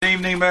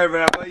evening,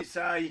 Rabbi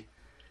Isai.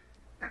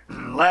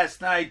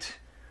 Last night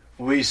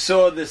we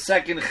saw the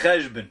second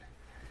cheshbon.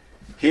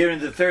 Here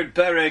in the third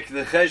perek,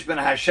 the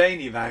cheshbon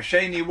Hasheni.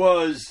 Hasheni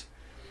was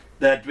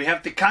that we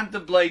have to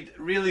contemplate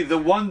really the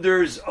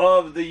wonders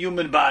of the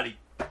human body.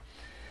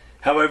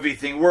 How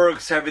everything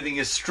works, how everything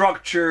is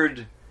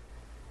structured,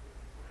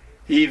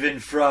 even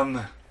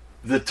from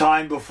the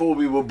time before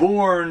we were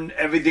born,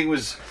 everything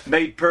was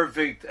made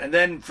perfect. And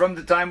then from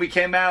the time we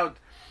came out,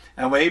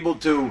 and we're able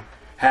to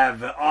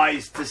have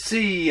eyes to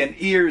see, and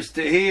ears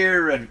to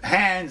hear, and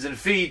hands and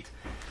feet.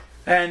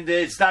 And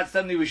it's not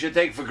something we should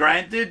take for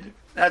granted.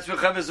 That's what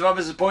Chavis Vav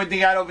is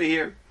pointing out over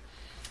here.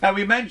 Now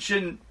we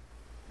mentioned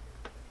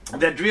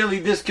that really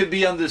this could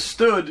be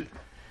understood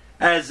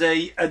as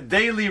a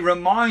daily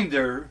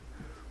reminder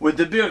with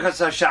the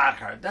Birchas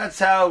HaShachar. That's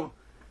how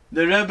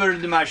the Rebbe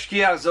the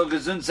Mashkiach Zal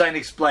Gesund Sein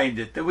explained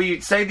it. That we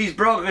say these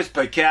brachas,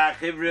 Pekach,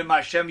 Ivrim,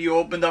 Hashem, you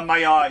opened up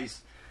my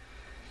eyes.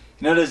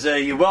 You know, there's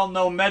a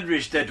well-known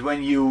medrash that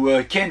when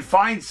you can't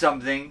find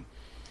something,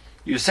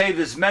 you say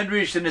this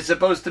medrash and it's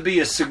supposed to be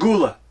a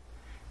segula.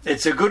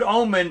 It's a good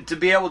omen to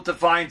be able to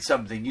find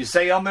something. You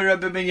say, Omer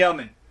Rebbe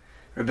Binyamin.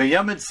 Rebbe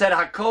Binyamin said,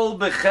 Hakol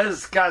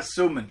bechezka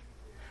sumen.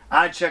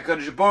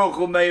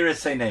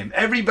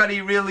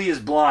 Everybody really is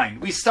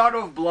blind. We start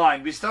off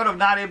blind. We start off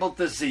not able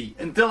to see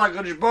until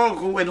HaKadosh Baruch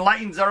Hu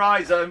enlightens our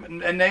eyes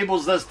and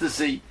enables us to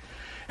see.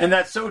 And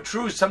that's so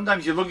true.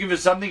 Sometimes you're looking for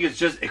something,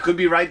 it could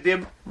be right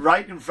there,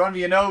 right in front of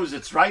your nose.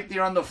 It's right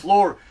there on the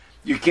floor.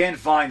 You can't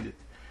find it.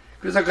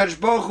 Because HaKadosh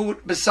Baruch Hu,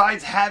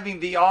 besides having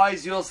the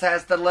eyes, he also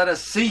has to let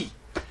us see.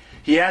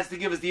 He has to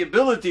give us the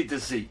ability to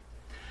see.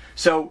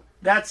 So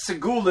that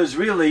segula is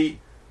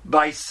really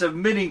by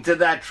submitting to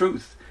that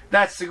truth.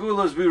 That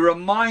segula is we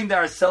remind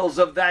ourselves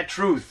of that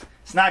truth.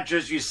 It's not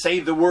just you say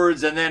the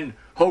words and then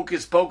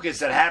hocus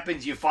pocus, it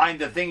happens, you find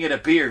the thing, it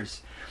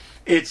appears.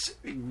 It's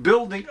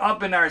building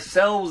up in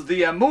ourselves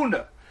the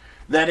amunah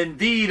that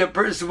indeed a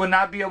person would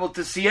not be able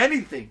to see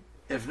anything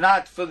if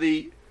not for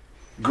the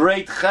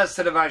great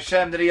chesed of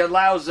Hashem that He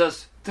allows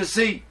us to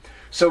see.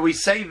 So we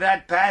say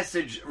that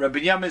passage, Rabbi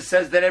Yamin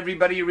says that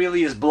everybody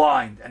really is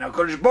blind. And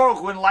HaKadosh Baruch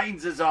Hu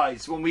enlightens his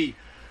eyes. When we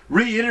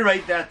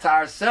reiterate that to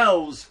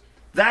ourselves,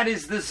 that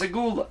is the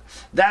segula.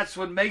 That's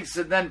what makes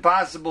it then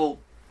possible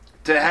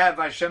to have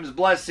Hashem's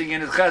blessing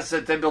and His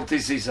chesed to be able to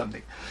see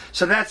something.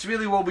 So that's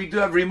really what we do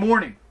every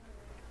morning.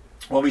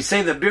 When we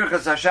say the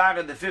Birchas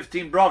HaShachar, the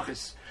 15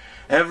 brachas,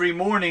 every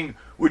morning,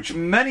 which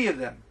many of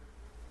them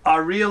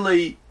are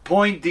really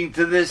pointing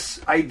to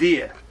this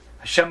idea.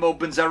 Hashem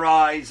opens our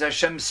eyes,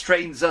 Hashem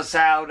straightens us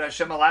out,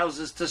 Hashem allows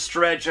us to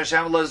stretch,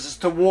 Hashem allows us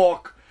to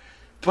walk,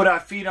 put our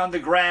feet on the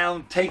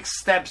ground, take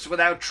steps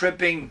without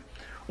tripping.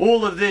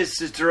 All of this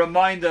is to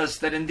remind us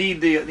that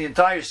indeed the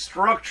entire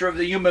structure of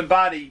the human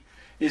body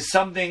is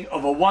something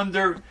of a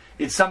wonder,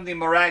 it's something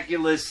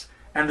miraculous,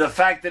 and the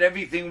fact that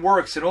everything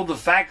works and all the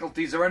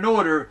faculties are in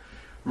order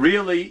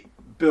really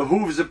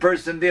behooves a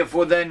person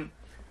therefore then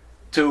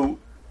to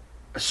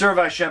serve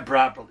Hashem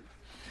properly.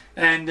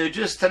 And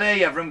just today,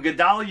 Avram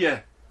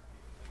Gedalia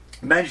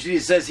mentioned, he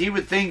says he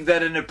would think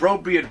that an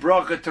appropriate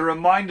bracha to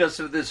remind us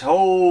of this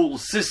whole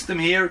system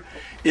here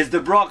is the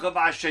bracha of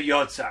Asher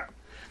Yotzar.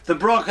 The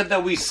bracha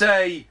that we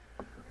say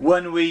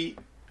when we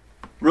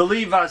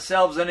relieve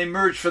ourselves and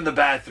emerge from the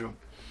bathroom.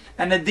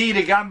 And indeed,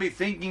 it got me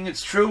thinking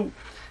it's true.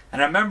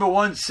 And I remember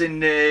once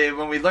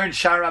when we learned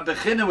Shara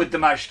Bechina with the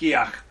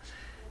Mashkiach,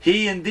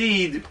 he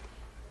indeed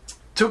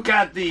took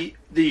out the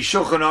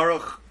Shulchan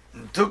Aruch,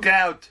 took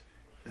out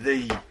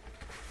the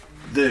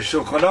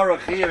Shulchan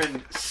Aruch here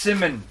in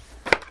Siman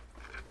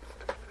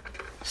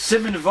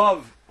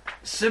Vav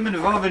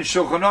in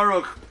Shulchan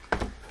Aruch.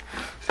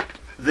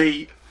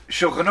 The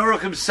Shulchan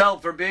Aruch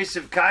himself, Rabbi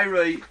Yosef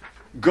Kairoi,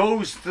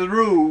 goes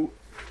through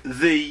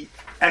the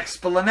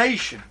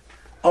explanation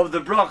of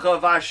the bracha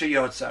of Asher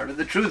Yotzar. And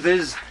the truth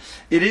is,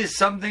 it is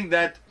something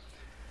that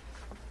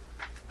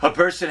a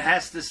person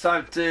has to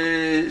start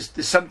to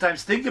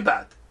sometimes think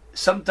about.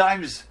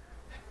 Sometimes,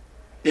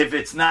 if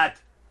it's not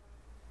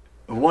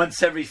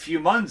once every few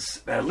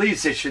months, at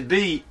least it should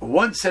be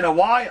once in a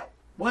while.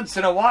 Once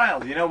in a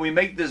while, we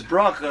make this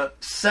bracha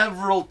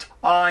several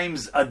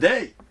times a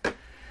day.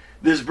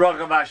 This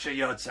bracha of Asher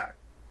Yotzar,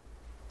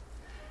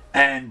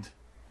 and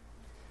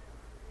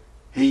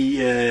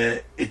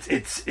it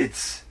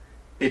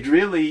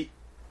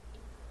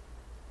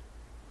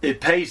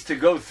pays to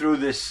go through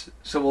this.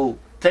 So we'll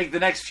take the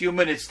next few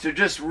minutes to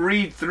just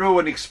read through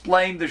and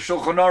explain the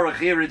Shulchan Aruch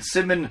here in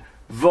Siman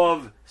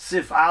Vav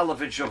Sif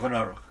Aleph in Shulchan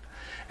Aruch.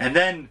 And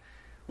then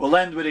we'll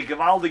end with a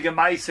Gevaldige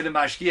Meiser the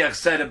Mashkiach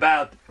said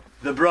about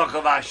the bracha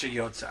of Asher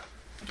Yotzar.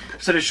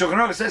 So the Shulchan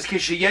Aruch says,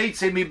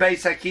 Kishiyetze mi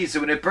beis hakisa,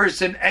 when a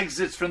person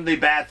exits from the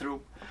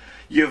bathroom,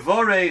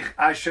 Yevorech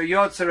Asher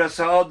Yotzar as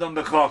ha'adam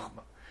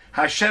b'chochma.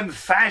 Hashem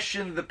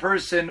fashioned the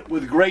person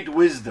with great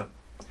wisdom.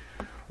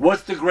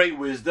 What's the great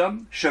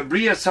wisdom?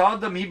 Shabriya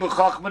ha'adam hi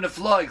b'chochma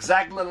nefla.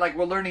 Exactly like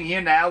we're learning here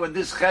now in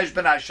this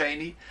Cheshbon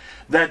Hasheni,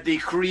 that the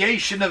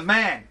creation of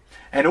man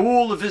and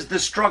all of the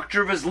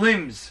structure of his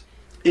limbs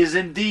is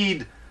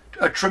indeed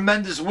a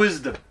tremendous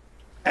wisdom.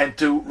 And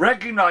to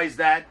recognize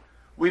that,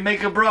 we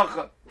make a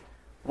bracha.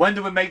 When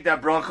do we make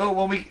that bracha?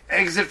 When we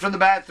exit from the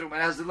bathroom.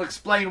 And as it'll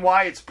explain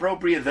why it's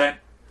appropriate then.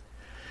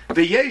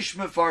 V'yesh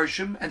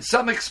mefarshim, and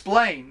some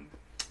explain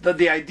that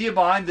the idea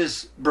behind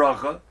this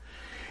bracha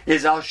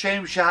is al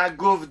shem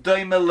shehaguf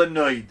doime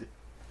lenoid.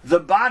 The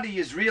body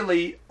is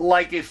really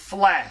like a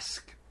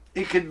flask.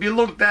 It can be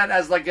looked at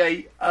as like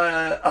a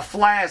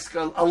flask,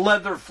 a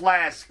leather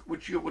flask,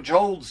 which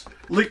holds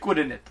liquid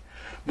in it.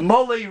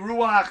 Molei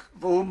ruach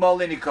v'hu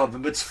molei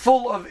nikavim. It's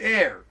full of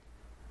air,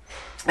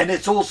 and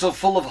it's also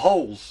full of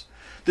holes.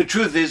 The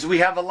truth is, we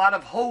have a lot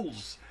of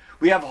holes.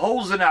 We have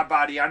holes in our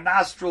body, our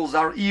nostrils,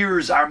 our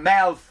ears, our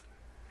mouth,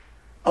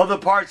 other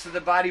parts of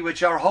the body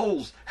which are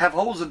holes, have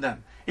holes in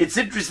them. It's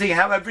interesting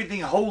how everything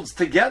holds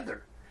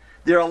together.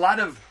 There are a lot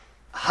of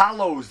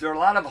hollows, there are a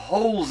lot of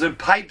holes and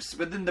pipes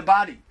within the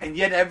body, and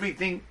yet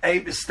everything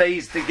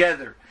stays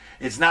together.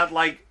 It's not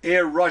like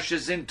air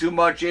rushes in too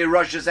much, air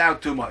rushes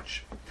out too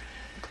much.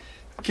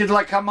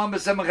 Kidla Kamam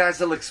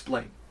B'Semach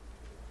explain.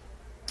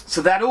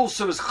 So that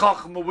also is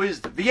Chachma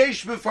wisdom.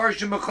 V'yesh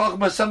Mefarshim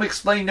Chachma, some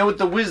explain, know what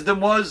the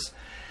wisdom was?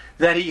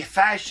 That he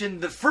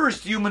fashioned the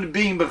first human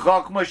being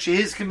B'Chachma,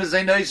 Shehizkim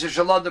Ezaynaysa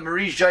Shaladam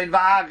Marisha in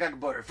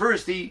Va'agakbar.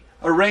 First he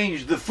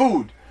arranged the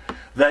food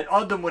that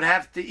Adam would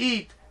have to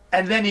eat,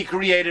 and then he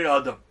created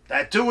Adam.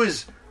 That too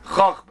is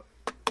Chachma.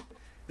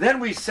 Then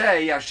we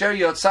say, Asher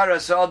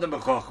Yotzara Sa'adam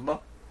B'Chachma,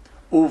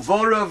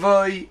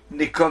 Uvoravoi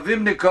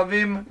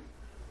Nikavim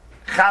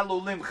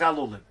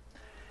Chalulim.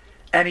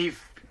 And he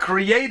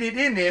created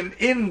in him,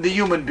 in the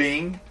human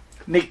being,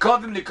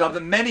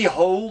 Nikavim, many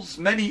holes,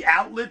 many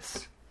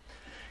outlets,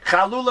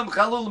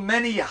 Chalulim,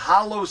 many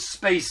hollow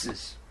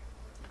spaces.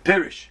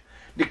 Pirish.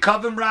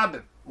 Nikavim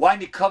Rabbim. Why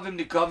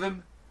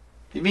Nikavim?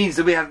 It means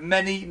that we have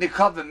many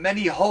Nikavim,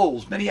 many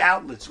holes, many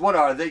outlets. What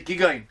are they? Keep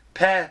going.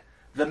 Peh,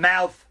 the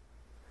mouth,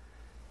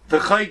 the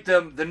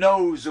chaitam, the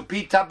nose,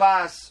 upi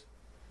tabas,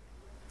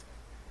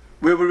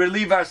 where we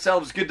relieve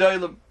ourselves,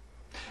 gedolim.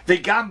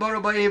 We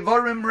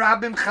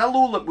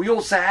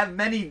also have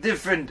many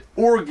different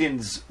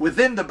organs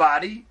within the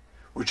body,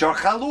 which are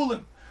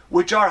chalulim,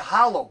 which are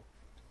hollow.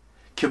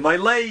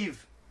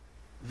 K'maylev,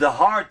 the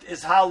heart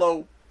is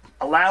hollow,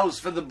 allows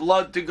for the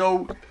blood to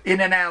go in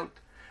and out.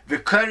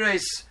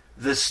 V'keres,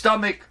 the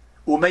stomach,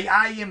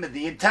 umeyayim,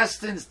 the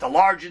intestines, the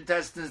large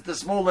intestines, the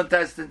small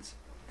intestines.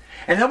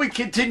 And then we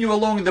continue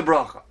along the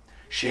bracha.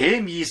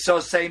 Sheim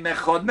yisosei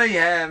mechod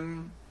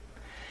mehem.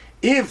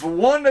 If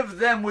one of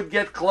them would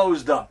get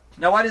closed up.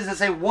 Now why does it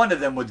say one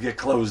of them would get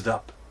closed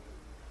up?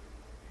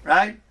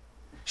 Right?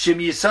 Sheim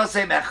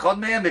yisosei mechod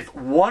mehem, if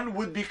one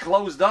would be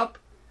closed up.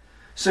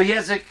 So he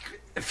has a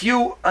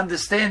few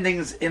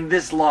understandings in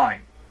this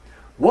line.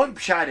 One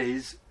pshat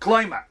is,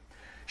 kloimar,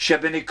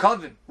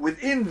 shebenikavim,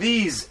 within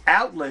these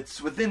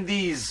outlets, within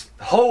these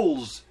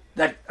holes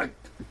that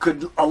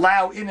could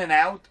allow in and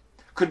out,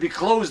 could be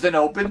closed and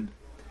open,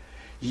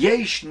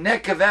 yesh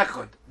nekav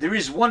echad, there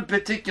is one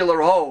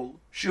particular hole,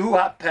 shehu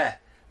hapeh,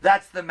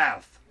 that's the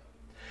mouth.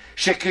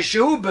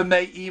 Shekeshu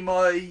b'mei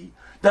imoi,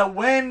 that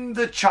when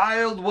the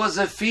child was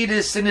a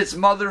fetus in its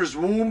mother's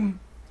womb,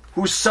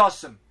 who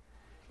sasim,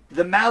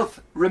 the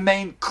mouth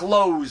remained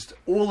closed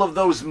all of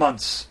those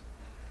months.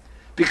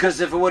 Because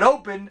if it would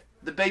open,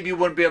 the baby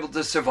wouldn't be able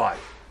to survive.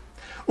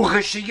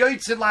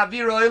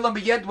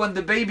 Yet when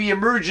the baby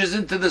emerges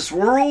into this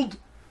world,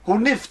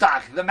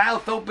 the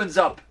mouth opens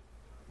up.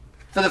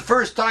 For the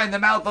first time, the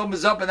mouth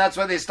opens up, and that's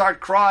why they start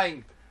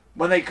crying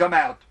when they come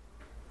out.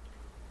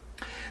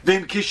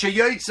 Imagine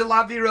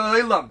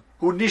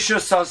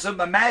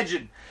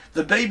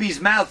the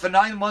baby's mouth for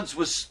 9 months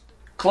was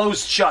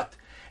closed shut.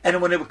 And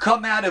when it would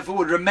come out, if it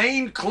would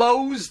remain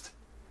closed,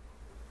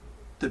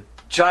 the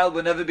child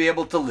would never be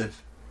able to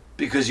live,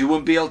 because you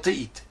wouldn't be able to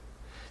eat.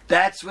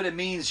 That's what it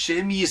means.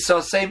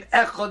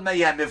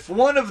 If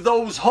one of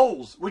those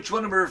holes, which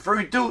one am I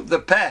referring to? The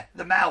peh,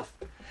 the mouth.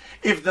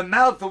 If the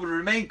mouth would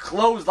remain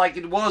closed like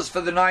it was for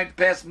the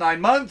past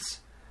 9 months,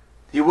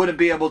 he wouldn't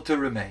be able to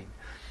remain.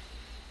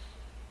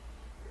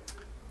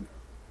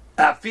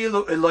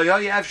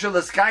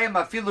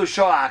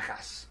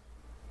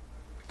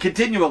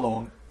 Continue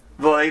along.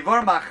 The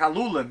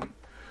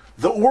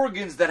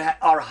organs that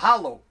are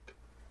hollow,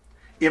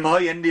 if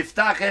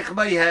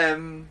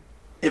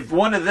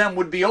one of them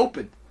would be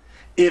opened,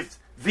 if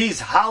these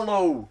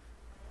hollow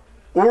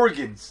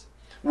organs,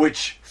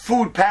 which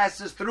food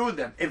passes through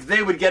them, if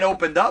they would get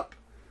opened up,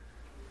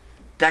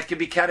 that could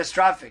be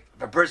catastrophic.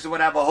 If a person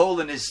would have a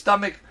hole in his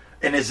stomach,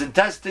 in his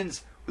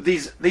intestines,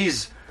 a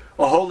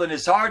hole in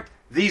his heart,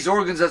 these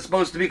organs are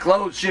supposed to be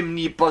closed. So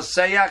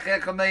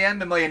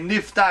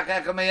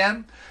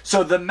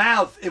the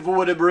mouth, if it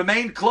would have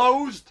remained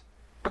closed,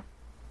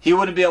 he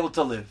wouldn't be able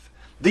to live.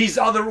 These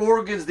other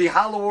organs, the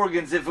hollow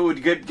organs, if it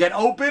would get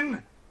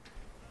open,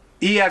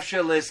 there's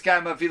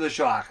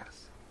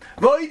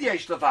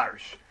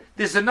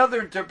another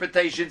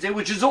interpretation,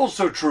 which is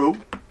also true.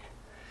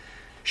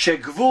 Very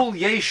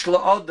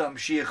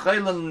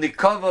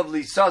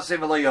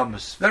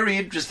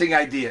interesting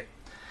idea.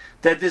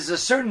 That there's a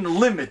certain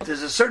limit,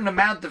 there's a certain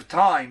amount of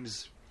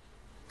times,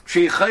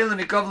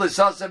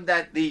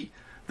 that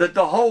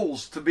the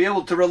holes to be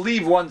able to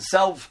relieve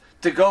oneself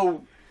to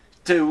go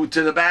to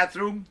the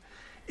bathroom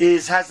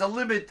has a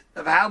limit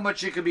of how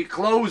much it can be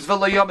closed,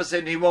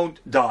 and he won't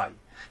die.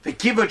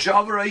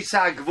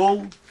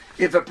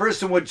 If a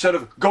person would sort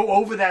of go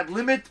over that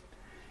limit,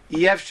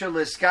 he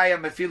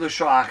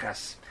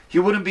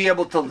wouldn't be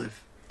able to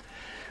live.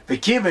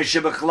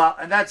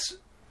 And that's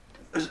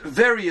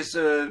various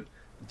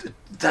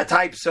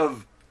types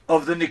of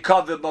the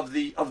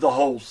nikavim of the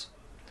holes,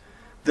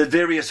 the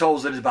various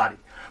holes in his body.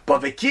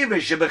 But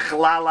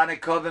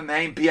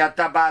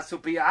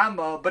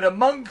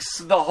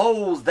amongst the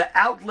holes, the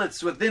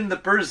outlets within the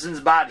person's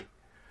body,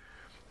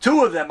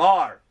 two of them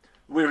are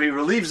where he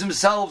relieves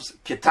himself,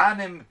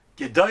 ketanim,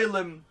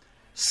 gedolim.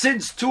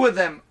 Since two of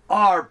them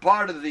are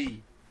part of the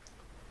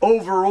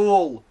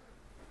overall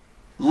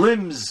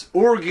limbs,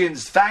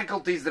 organs,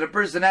 faculties that a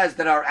person has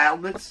that are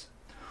outlets,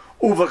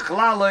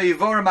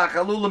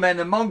 and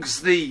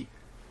amongst the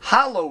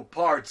hollow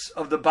parts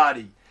of the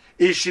body,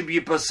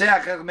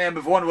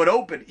 if one would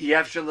open,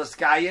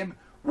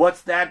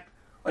 what's that?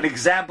 An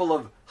example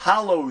of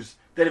hollows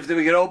that if they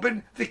would get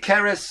open, the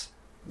keres,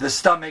 the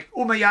stomach,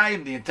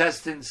 the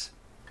intestines.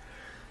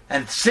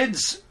 And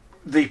since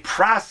the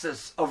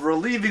process of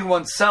relieving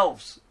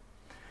oneself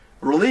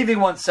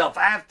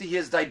after he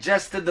has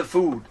digested the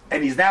food,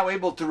 and he's now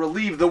able to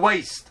relieve the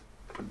waste.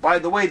 But by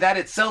the way, that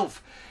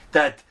itself,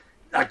 that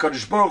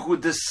HaKadosh Baruch Hu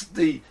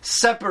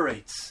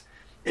separates.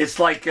 It's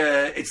like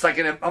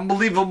an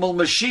unbelievable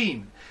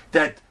machine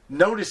that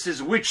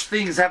notices which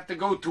things have to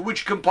go to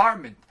which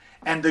compartment,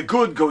 and the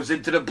good goes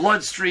into the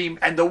bloodstream,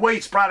 and the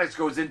waste products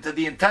goes into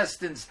the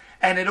intestines,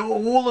 and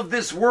all of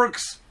this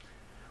works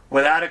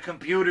without a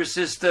computer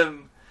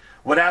system,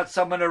 without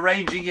someone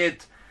arranging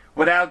it,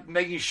 without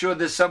making sure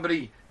there's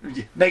somebody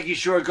making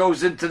sure it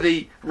goes into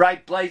the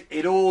right place.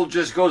 It all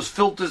just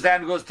filters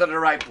down and goes to the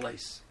right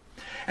place.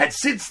 And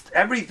since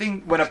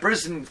everything, when a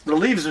person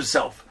relieves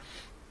himself,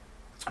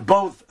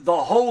 both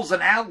the holes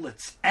and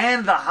outlets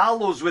and the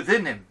hollows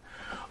within him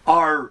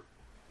are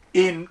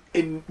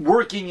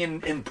working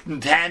in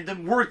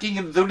tandem,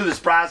 working through this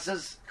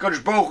process.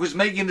 Kadosh Baruch Hu is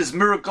making this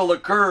miracle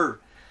occur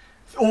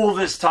all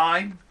this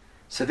time.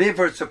 So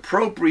therefore it's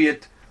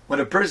appropriate when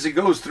a person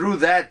goes through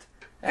that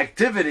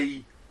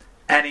activity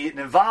and it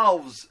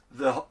involves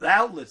the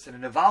outlets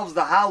and it involves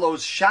the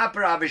hollows.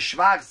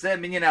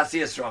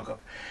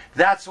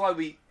 That's why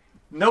we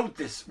note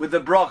this with the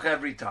bracha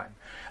every time.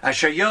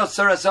 Hashem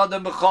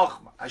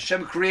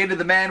created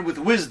the man with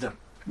wisdom.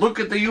 Look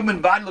at the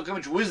human body, look how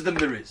much wisdom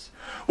there is.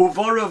 And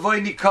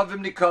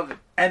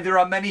there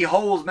are many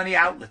holes, many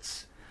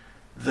outlets.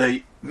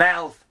 The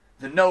mouth,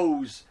 the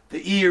nose,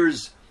 the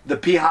ears, the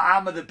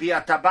piha'ama, the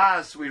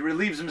pihatabas, where he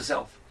relieves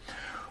himself.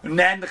 And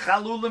then the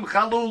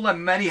chalulim,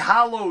 many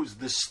hollows,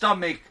 the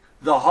stomach,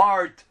 the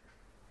heart,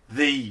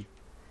 the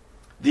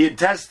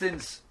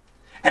intestines.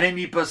 And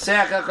if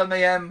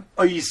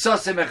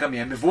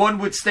one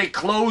would stay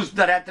closed,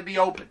 that had to be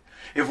open.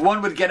 If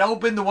one would get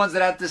open, the ones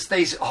that had to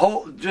stay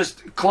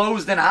just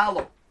closed and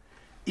hollow.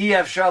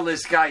 And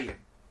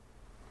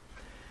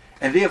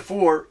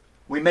therefore,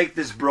 we make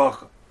this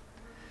bracha.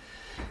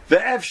 The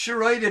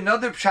Efsharite,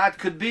 another pshat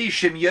could be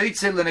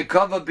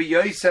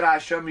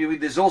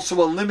there's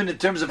also a limit in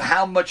terms of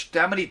how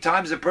many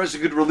times a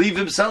person could relieve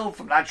himself.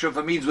 I'm not sure if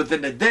it means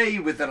within a day,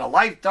 within a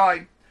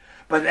lifetime,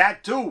 but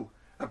that too,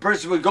 a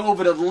person would go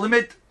over the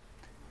limit,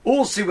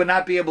 also would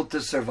not be able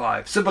to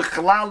survive. So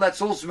b'chalal,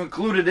 that's also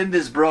included in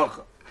this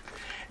bracha.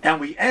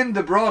 And we end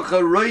the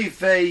bracha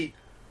roifei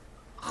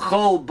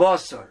chol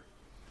basar.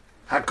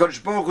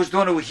 HaKadosh Baruch Hu is the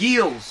one who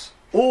heals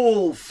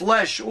all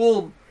flesh,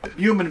 all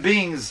human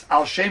beings.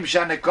 Al shem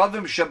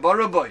shanekavim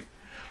shabaraboy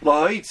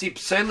lahoitzi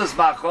pselas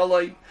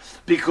ma'acholoi,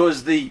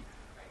 because the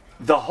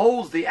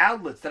holes, the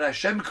outlets that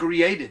Hashem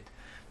created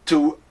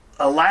to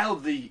allow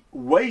the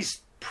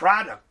waste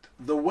product,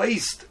 the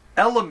waste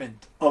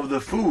element of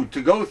the food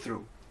to go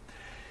through.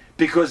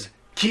 Because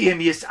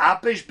if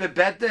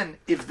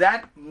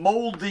that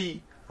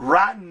moldy,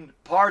 rotten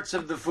parts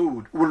of the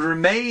food would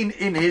remain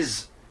in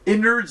his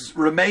innards,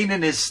 remain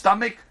in his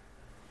stomach,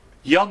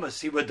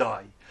 yamas, he would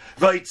die.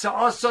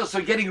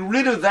 So getting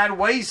rid of that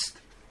waste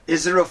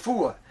is a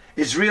refuah,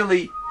 is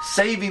really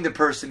saving the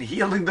person,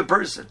 healing the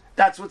person.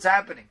 That's what's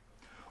happening.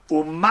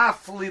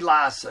 Umafli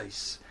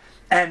lasais,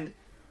 and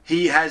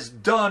he has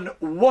done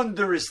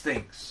wondrous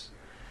things.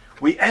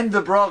 We end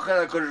the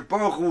bracha, HaKadosh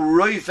Baruch Hu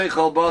roifei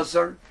chol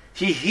basar.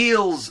 He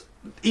heals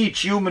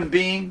each human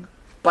being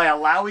by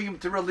allowing him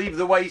to relieve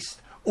the waste.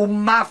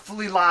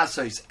 Umafli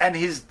lasais, and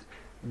his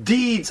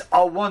deeds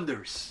are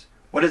wonders.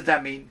 What does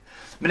that mean?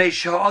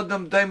 As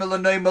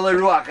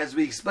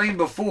we explained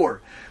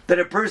before, that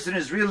a person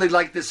is really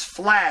like this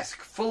flask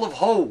full of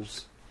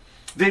holes.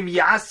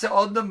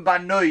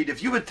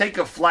 If you would take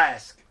a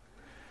flask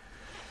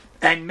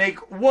and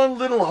make one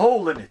little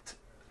hole in it,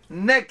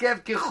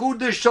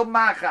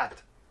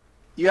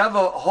 you have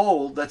a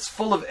hole that's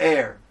full of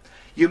air.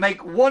 You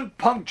make one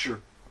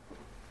puncture,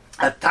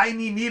 a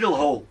tiny needle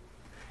hole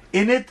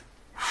in it,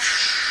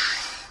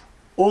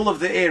 all of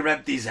the air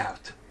empties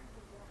out.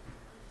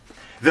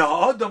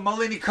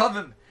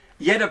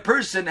 Yet a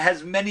person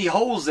has many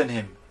holes in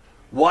him.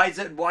 Why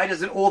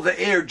doesn't all the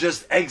air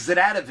just exit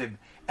out of him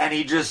and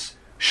he just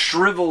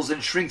shrivels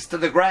and shrinks to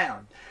the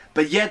ground?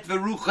 But yet that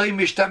ruach,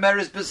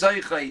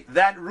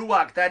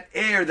 that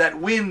air, that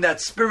wind,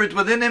 that spirit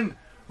within him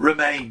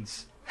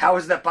remains. How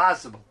is that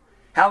possible?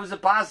 How is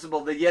it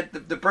possible that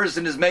yet the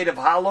person is made of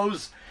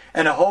hollows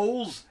and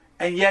holes,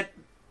 and yet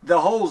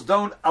the holes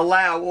don't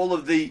allow all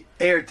of the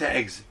air to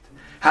exit?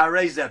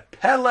 Hareza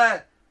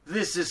Pele,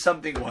 this is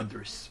something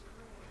wondrous.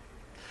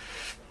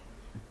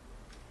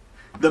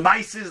 The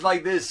mice is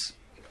like this.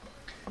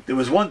 There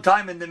was one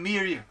time in the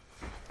Mir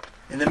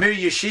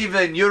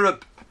Yeshiva in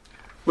Europe,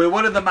 where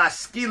one of the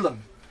maskilim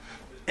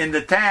in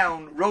the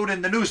town wrote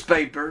in the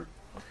newspaper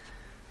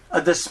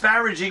a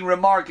disparaging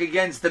remark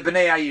against the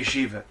Bnei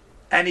Yeshiva.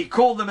 And he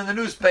called them in the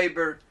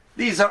newspaper,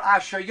 these are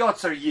Asher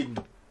Yotzer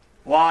Yidden.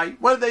 Why?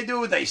 What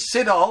do? They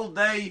sit a whole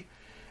day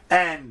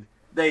and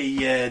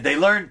they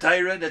learn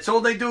Torah. That's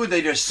all they do.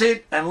 They just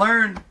sit and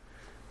learn.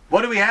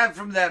 What do we have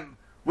from them?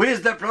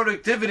 Where's their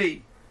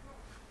productivity?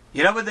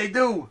 You know what they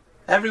do?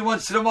 Every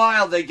once in a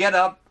while they get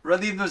up,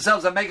 relieve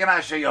themselves, and make an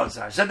Asher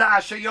Yotzer. So the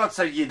Asher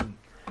Yotzer Yidden.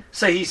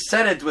 So he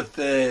said it with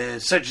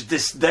such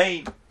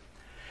disdain.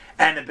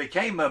 And it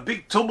became a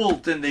big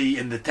tumult in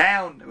the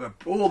town.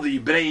 All the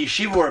Bnei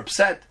Yeshiva were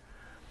upset.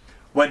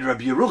 When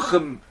Rabbi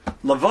Yerucham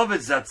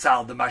Levovitz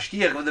Zatzal, the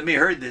Mashgiach of the Mir,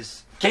 heard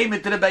this, came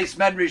into the Beis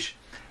Medrash,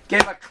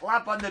 gave a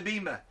clap on the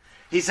bima.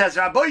 He says,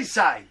 Rabbi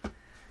Sai,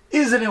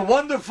 isn't it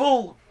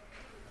wonderful?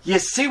 You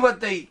see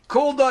what they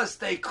called us?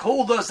 They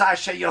called us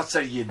Asher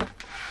Yotzer Yidden.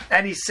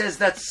 And he says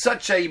that's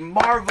such a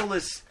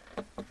marvelous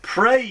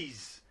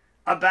praise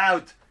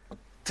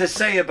to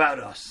say about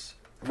us.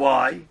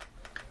 Why?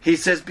 He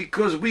says,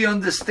 because we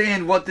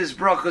understand what this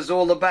bracha is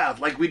all about.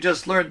 Like we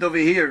just learned over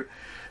here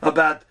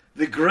about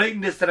the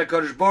greatness that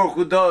HaKadosh Baruch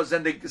Hu does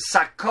and the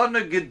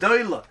sakana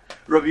gedola.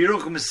 Rabbi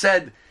Yerucham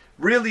said,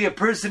 really a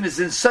person is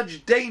in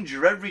such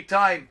danger every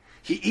time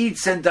he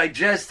eats and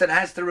digests and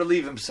has to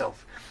relieve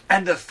himself.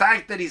 And the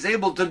fact that he's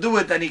able to do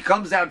it and he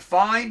comes out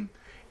fine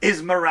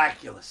is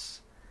miraculous.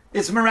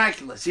 It's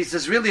miraculous. He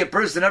says, really a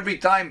person every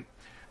time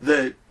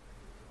after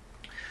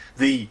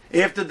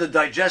the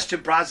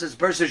digestion process,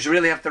 person should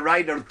really have to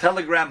write a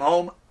telegram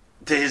home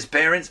to his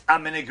parents.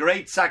 I'm in a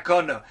great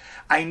sakana.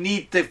 I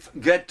need to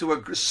get to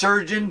a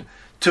surgeon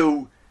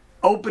to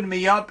open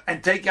me up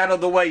and take out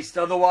of the waste.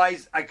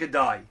 Otherwise, I could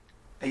die.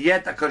 And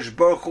yet, HaKadosh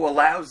Baruch Hu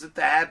allows it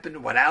to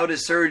happen without a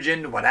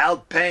surgeon,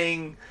 without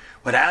paying,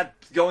 without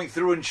going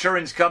through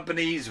insurance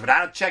companies,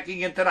 without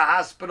checking into the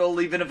hospital,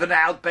 even if an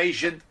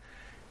outpatient.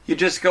 You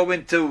just go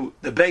into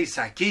the Beis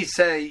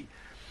HaKisei.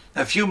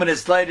 A few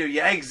minutes later,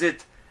 you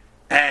exit.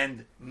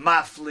 And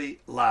mafli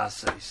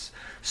lases.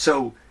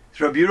 So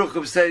Rabbi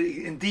Yerucham said,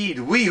 indeed,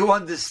 we who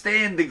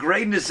understand the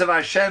greatness of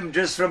Hashem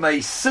just from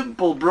a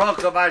simple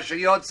bracha of Asher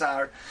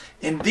Yotzar,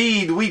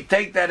 indeed, we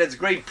take that as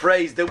great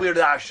praise that we're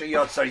the Asher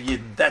Yotzar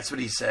Yidden. That's what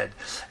he said.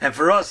 And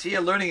for us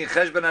here, learning in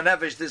Cheshbon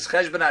HaNefesh, this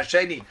Cheshbon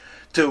HaSheni,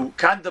 to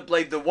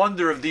contemplate the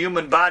wonder of the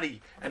human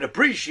body and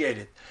appreciate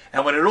it.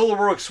 And when it all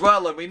works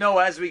well, and we know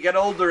as we get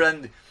older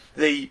and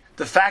the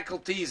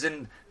faculties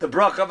and the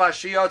bracha of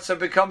Asher Yotzar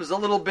becomes a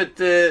little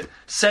bit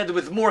said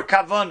with more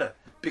kavanah,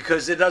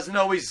 because it doesn't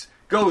always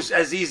go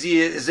as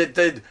easy as it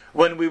did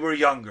when we were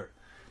younger.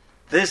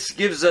 This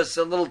gives us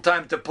a little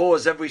time to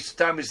pause every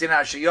time we see an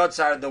Asher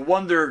Yotzar, the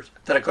wonder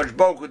that HaKadosh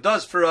Baruch Hu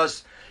does for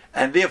us,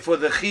 and therefore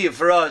the chiyuv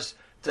for us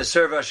to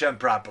serve Hashem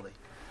properly.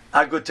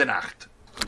 A gute Nacht.